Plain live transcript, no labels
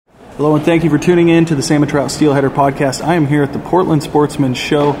Hello, and thank you for tuning in to the Salmon Trout Steelheader podcast. I am here at the Portland Sportsman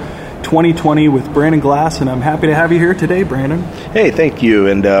Show 2020 with Brandon Glass, and I'm happy to have you here today, Brandon. Hey, thank you,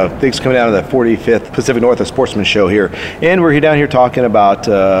 and thanks for coming down to the 45th Pacific Northwest Sportsman Show here. And we're down here talking about,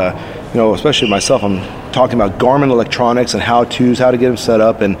 especially myself, I'm talking about Garmin electronics and how-tos, how to get them set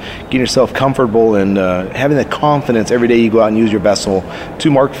up and getting yourself comfortable and having the confidence every day you go out and use your vessel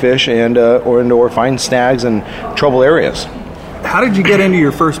to mark fish and or find snags and trouble areas. How did you get into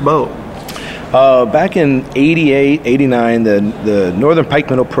your first boat? Back in 88, 89, the Northern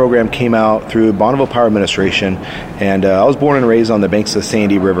Pike Minnow program came out through Bonneville Power Administration, and I was born and raised on the banks of the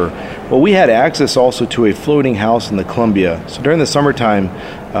Sandy River. Well, we had access also to a floating house in the Columbia. So during the summertime,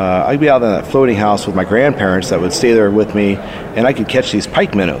 I'd be out in that floating house with my grandparents that would stay there with me, and I could catch these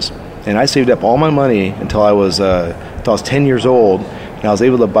pike minnows. And I saved up all my money until I was 10 years old, and I was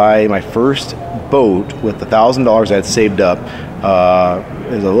able to buy my first boat with the $1,000 I had saved up.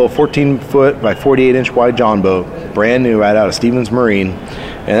 It was a little 14-foot by 48-inch wide John boat, brand new, right out of Stevens Marine,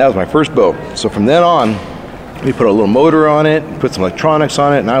 and that was my first boat. So from then on, we put a little motor on it, put some electronics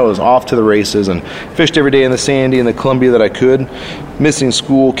on it, and I was off to the races and fished every day in the Sandy and the Columbia that I could, missing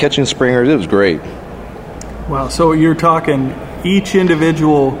school, catching springers. It was great. Wow, so you're talking each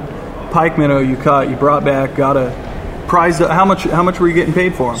individual pike minnow you caught, you brought back, got a prize. How much were you getting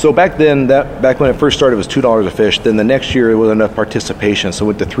paid for them? So back when it first started, it was $2 a fish. Then the next year it was enough participation, so it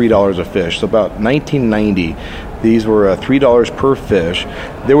went to $3 a fish. So about 1990, these were $3 per fish.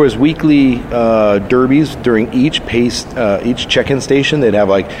 There was weekly derbies during each check-in station. They'd have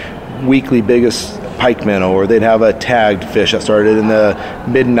like weekly biggest pike minnow, or they'd have a tagged fish that started in the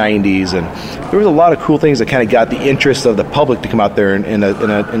mid-90s, and there was a lot of cool things that kind of got the interest of the public to come out there and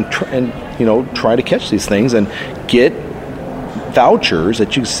try to catch these things and get vouchers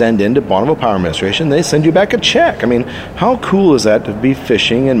that you send into Bonneville Power Administration. They send you back a check. I mean, how cool is that to be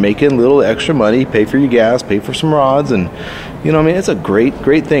fishing and making a little extra money, pay for your gas, pay for some rods, and it's a great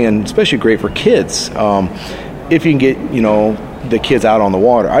thing, and especially great for kids. If you can get the kids out on the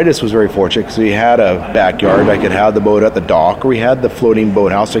water. I just was very fortunate because we had a backyard. I could have the boat at the dock, or we had the floating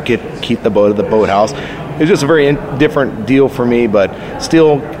boathouse. I could keep the boat at the boathouse. It was just a very different deal for me, but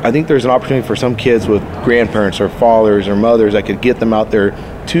still, I think there's an opportunity for some kids with grandparents or fathers or mothers that could get them out there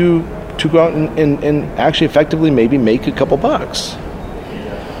to go out and actually effectively maybe make a couple bucks.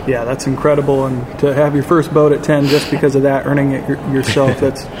 Yeah, that's incredible, and to have your first boat at 10 just because of that, earning it yourself,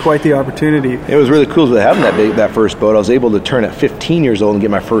 that's quite the opportunity. It was really cool having that first boat. I was able to turn at 15 years old and get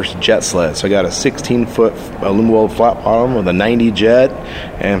my first jet sled. So I got a 16-foot aluminum wheel flat bottom with a 90 jet,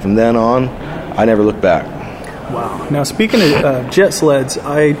 and from then on, I never looked back. Wow. Now, speaking of jet sleds,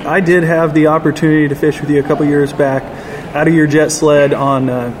 I did have the opportunity to fish with you a couple years back out of your jet sled on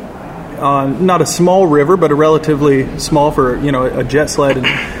not a small river, but a relatively small for a jet sled,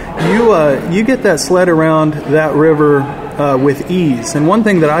 and you get that sled around that river with ease. And one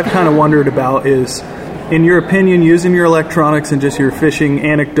thing that I've kind of wondered about is, in your opinion, using your electronics and just your fishing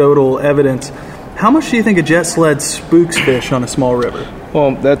anecdotal evidence, how much do you think a jet sled spooks fish on a small river?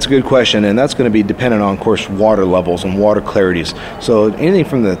 Well, that's a good question, and that's going to be dependent on, of course, water levels and water clarities. So anything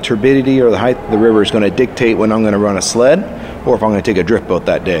from the turbidity or the height of the river is going to dictate when I'm going to run a sled or if I'm going to take a drift boat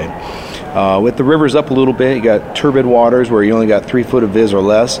that day. With the rivers up a little bit, you got turbid waters where you only got 3 foot of viz or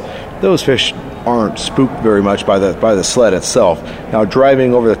less. Those fish aren't spooked very much by the sled itself. Now,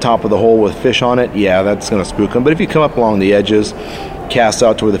 driving over the top of the hole with fish on it, yeah, that's going to spook them. But if you come up along the edges, cast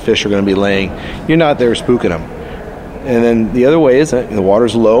out to where the fish are going to be laying, you're not there spooking them. And then the other way is that the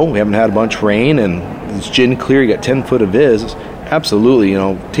water's low. We haven't had a bunch of rain, and it's gin clear. You got 10 foot of viz. Absolutely,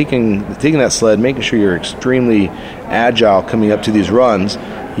 taking that sled, making sure you're extremely agile coming up to these runs.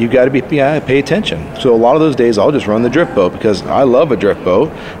 You've got to pay attention. So a lot of those days I'll just run the drift boat because I love a drift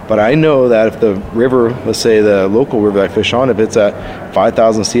boat, but I know that if the river, let's say the local river I fish on, if it's at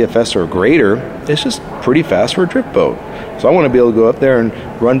 5,000 CFS or greater, it's just pretty fast for a drift boat. So I want to be able to go up there and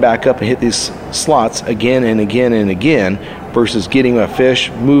run back up and hit these slots again and again and again versus getting a fish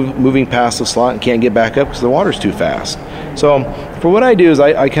moving past the slot and can't get back up because the water's too fast. So for what I do is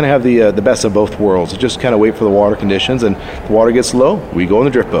I kind of have the best of both worlds. Just kind of wait for the water conditions, and the water gets low, we go in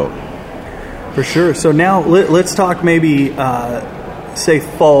the drift boat. For sure. So now let's talk maybe, say,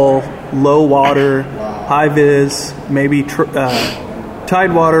 fall, low water, high viz, maybe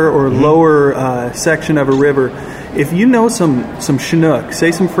tide water or lower section of a river. If you know some Chinook,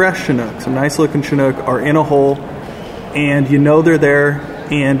 say some fresh Chinook, some nice-looking Chinook are in a hole, and you know they're there,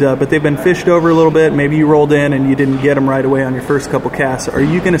 and but they've been fished over a little bit, maybe you rolled in and you didn't get them right away on your first couple casts, are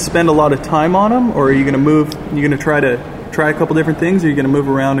you going to spend a lot of time on them, or are you going to try to try a couple different things? Or are you going to move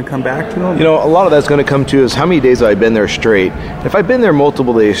around and come back to them? You know, a lot of that's going to come to is how many days have I been there straight. If I've been there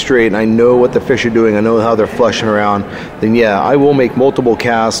multiple days straight and I know what the fish are doing, I know how they're flushing around, then yeah, I will make multiple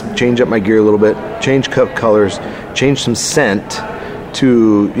casts, change up my gear a little bit, change cup colors, change some scent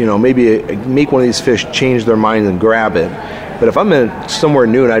to, you know, maybe make one of these fish change their mind and grab it. But if I'm in somewhere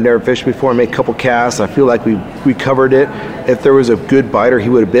new and I've never fished before, I make a couple casts, I feel like we covered it. If there was a good biter, he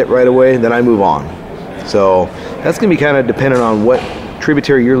would have bit right away, then I move on. So that's going to be kind of dependent on what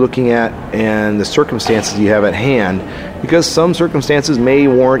tributary you're looking at and the circumstances you have at hand, because some circumstances may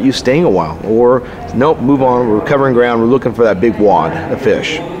warrant you staying a while, or nope, move on, we're covering ground, we're looking for that big wad of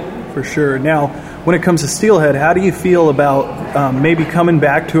fish. For sure. Now, when it comes to steelhead, how do you feel about maybe coming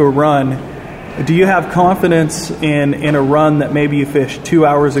back to a run? Do you have confidence in a run that maybe you fished 2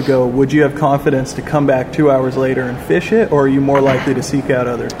 hours ago? Would you have confidence to come back 2 hours later and fish it, or are you more likely to seek out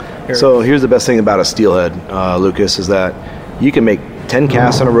other areas? So here's the best thing about a steelhead, Lucas, is that you can make 10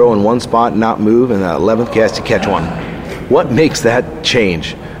 casts in a row in one spot, not move, and that 11th cast you catch one. What makes that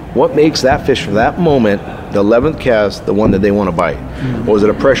change? What makes that fish for that moment, the 11th cast, the one that they want to bite? Mm-hmm. Was it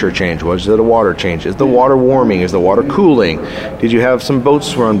a pressure change? Was it a water change? Is the water warming? Is the water cooling? Did you have some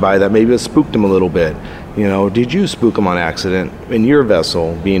boats run by that maybe spooked them a little bit? You know, did you spook them on accident in your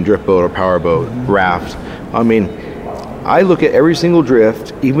vessel, being drift boat or power boat, raft? I mean, I look at every single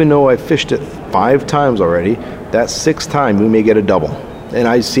drift, even though I fished it 5 times already, that 6th time we may get a double. And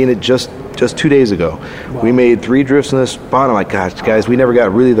I've seen it just 2 days ago. Wow. We made 3 drifts in this spot. I'm like, gosh, guys, we never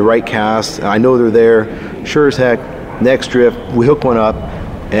got really the right cast. I know they're there. Sure as heck, next drift, we hooked one up.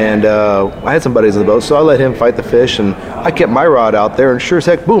 And I had some buddies in the boat, so I let him fight the fish. And I kept my rod out there, and sure as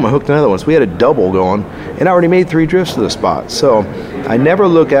heck, boom, I hooked another one. So we had a double going. And I already made 3 drifts to the spot. So I never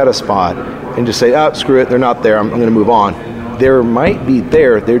look at a spot and just say, oh, screw it, they're not there. I'm going to move on. There might be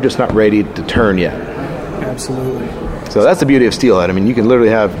there. They're just not ready to turn yet. Absolutely. So that's the beauty of steelhead. I mean, you can literally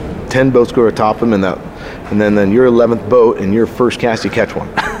have 10 boats go atop them, and then your 11th boat and your first cast, you catch one.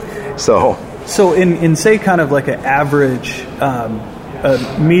 So in say kind of like an average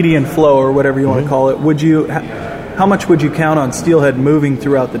median flow or whatever you want to call it, how much would you count on steelhead moving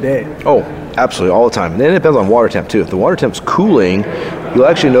throughout the day? Oh, absolutely, all the time. And then it depends on water temp too. If the water temp's cooling, you'll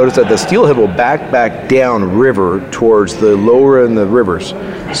actually notice that the steelhead will back down river towards the lower in the rivers.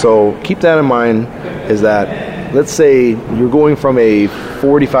 So keep that in mind, is that let's say you're going from a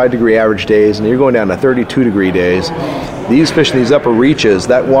 45 degree average days and you're going down to 32 degree days. These fish in these upper reaches,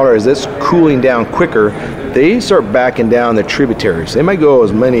 that water, as it's cooling down quicker, they start backing down the tributaries. They might go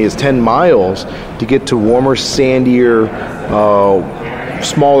as many as 10 miles to get to warmer, sandier,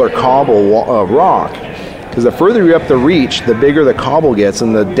 smaller cobble rock. Because the further you're up the reach, the bigger the cobble gets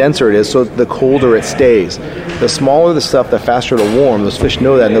and the denser it is, so the colder it stays. The smaller the stuff, the faster it'll warm. Those fish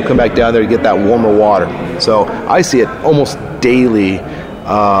know that, and they'll come back down there to get that warmer water. So I see it almost daily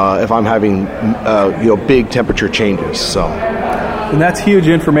if I'm having big temperature changes. So, and that's huge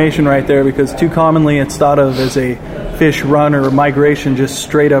information right there, because too commonly it's thought of as a fish run or migration just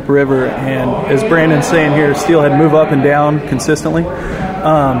straight up river. And as Brandon's saying here, steelhead move up and down consistently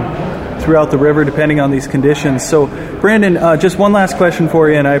throughout the river depending on these conditions. So Brandon, just one last question for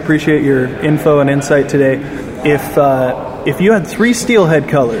you, and I appreciate your info and insight today. If you had 3 steelhead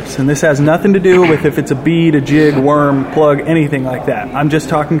colors, and this has nothing to do with if it's a bead, a jig, worm, plug, anything like that, I'm just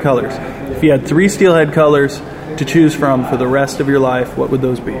talking colors. If you had 3 steelhead colors to choose from for the rest of your life, what would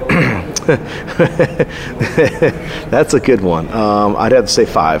those be? That's a good one. I'd have to say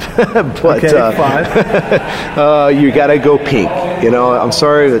 5. But, okay, 5. You got to go pink. I'm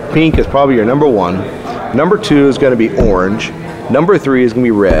sorry, that pink is probably your number 1. Number 2 is going to be orange. Number 3 is going to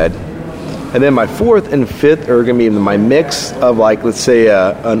be red. And then my 4th and 5th are going to be my mix of, like, let's say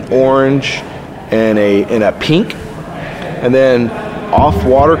an orange and a pink. And then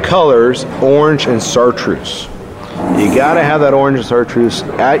off-water colors, orange and chartreuse. You got to have that orange and chartreuse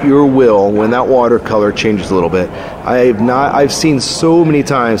at your will when that watercolor changes a little bit. I've seen so many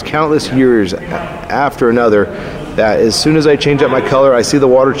times, countless years after another, that as soon as I change up my color, I see the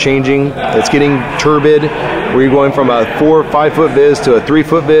water changing. It's getting turbid. Where you're going from a 4 or 5 foot viz to a 3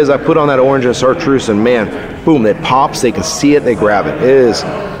 foot viz. I put on that orange and chartreuse, and man, boom! It pops. They can see it. They grab it.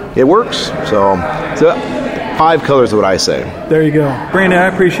 It works. So 5 colors is what I say. There you go. Brandon, I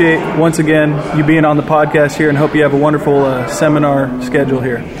appreciate, once again, you being on the podcast here, and hope you have a wonderful seminar schedule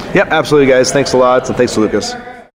here. Yep, absolutely, guys. Thanks a lot, and thanks to Lucas.